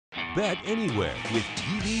Bet anywhere with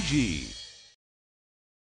TVG.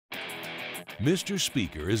 Mr.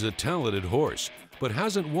 Speaker is a talented horse, but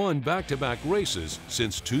hasn't won back-to-back races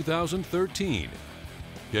since 2013.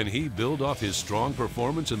 Can he build off his strong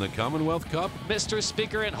performance in the Commonwealth Cup? Mr.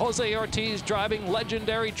 Speaker and Jose Ortiz driving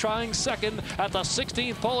Legendary trying second. At the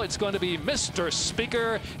 16th pole, it's going to be Mr.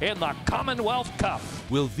 Speaker in the Commonwealth Cup.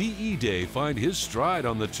 Will VE Day find his stride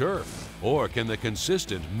on the turf? Or can the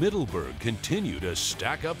consistent Middleburg continue to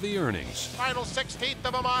stack up the earnings? Final 16th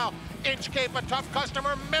of a mile. Inchcape, a tough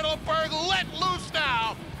customer. Middleburg let loose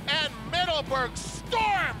now. And Middleburg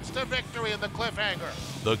storms to victory in the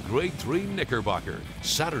cliffhanger. The Grade 3 Knickerbocker,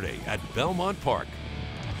 Saturday at Belmont Park.